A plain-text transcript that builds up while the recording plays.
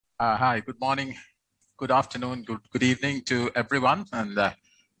Hi, good morning, good afternoon, good evening to everyone, and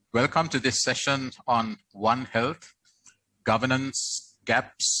welcome to this session on One Health, governance,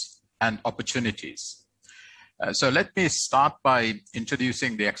 gaps, and opportunities. So let me start by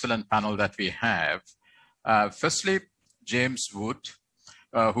introducing the excellent panel that we have. Firstly, James Wood,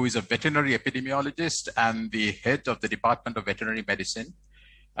 who is a veterinary epidemiologist and the head of the Department of Veterinary Medicine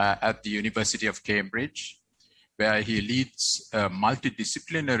at the University of Cambridge, where he leads a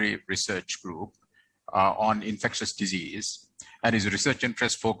multidisciplinary research group on infectious disease, and his research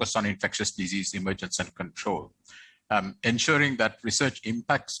interests focus on infectious disease emergence and control. Ensuring that research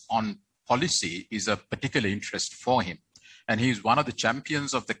impacts on policy is a particular interest for him. And he is one of the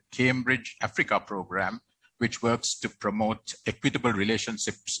champions of the Cambridge Africa program, which works to promote equitable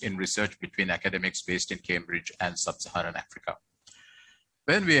relationships in research between academics based in Cambridge and Sub-Saharan Africa.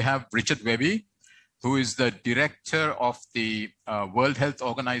 Then we have Richard Webby, who is the director of the World Health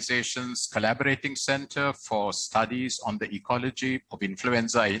Organization's Collaborating Center for Studies on the Ecology of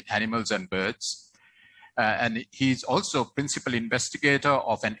Influenza in Animals and Birds. And he's also principal investigator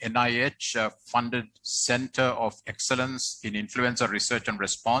of an NIH-funded Center of Excellence in Influenza Research and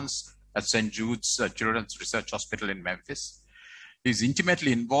Response at St. Jude's Children's Research Hospital in Memphis. He's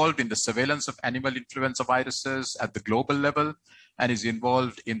intimately involved in the surveillance of animal influenza viruses at the global level, and is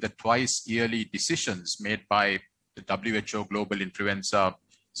involved in the twice-yearly decisions made by the WHO Global Influenza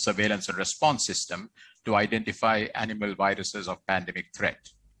Surveillance and Response System to identify animal viruses of pandemic threat.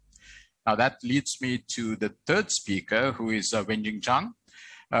 Now that leads me to the third speaker, who is Wenjing Zhang,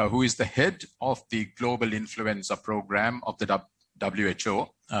 who is the head of the Global Influenza Program of the WHO,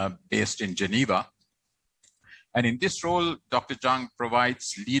 based in Geneva. And in this role, Dr. Zhang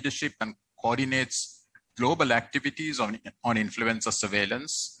provides leadership and coordinates global activities on influenza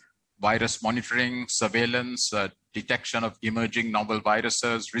surveillance, virus monitoring, surveillance, detection of emerging novel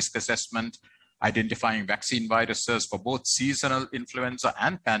viruses, risk assessment, identifying vaccine viruses for both seasonal influenza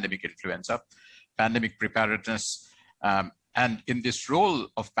and pandemic influenza, pandemic preparedness. And in this role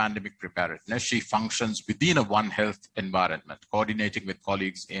of pandemic preparedness, she functions within a One Health environment, coordinating with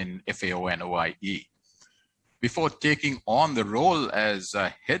colleagues in FAO and OIE. Before taking on the role as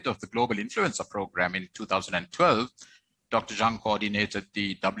head of the Global Influenza Program in 2012, Dr. Zhang coordinated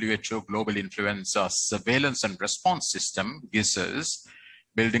the WHO Global Influenza Surveillance and Response System, GISRS,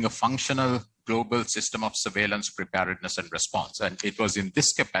 building a functional global system of surveillance, preparedness, and response. And it was in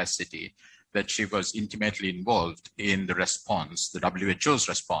this capacity that she was intimately involved in the response, the WHO's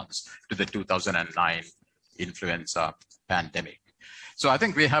response to the 2009 influenza pandemic. So I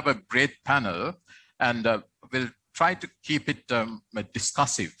think we have a great panel, and we'll try to keep it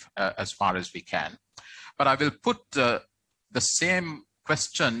discussive as far as we can. But I will put the same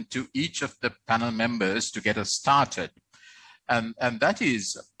question to each of the panel members to get us started. And that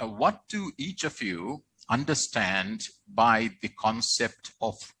is, what do each of you understand by the concept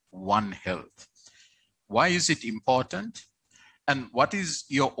of One Health? Why is it important? And what is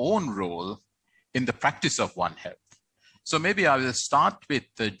your own role in the practice of One Health? So maybe I will start with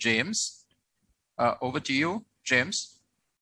James. Over to you, James.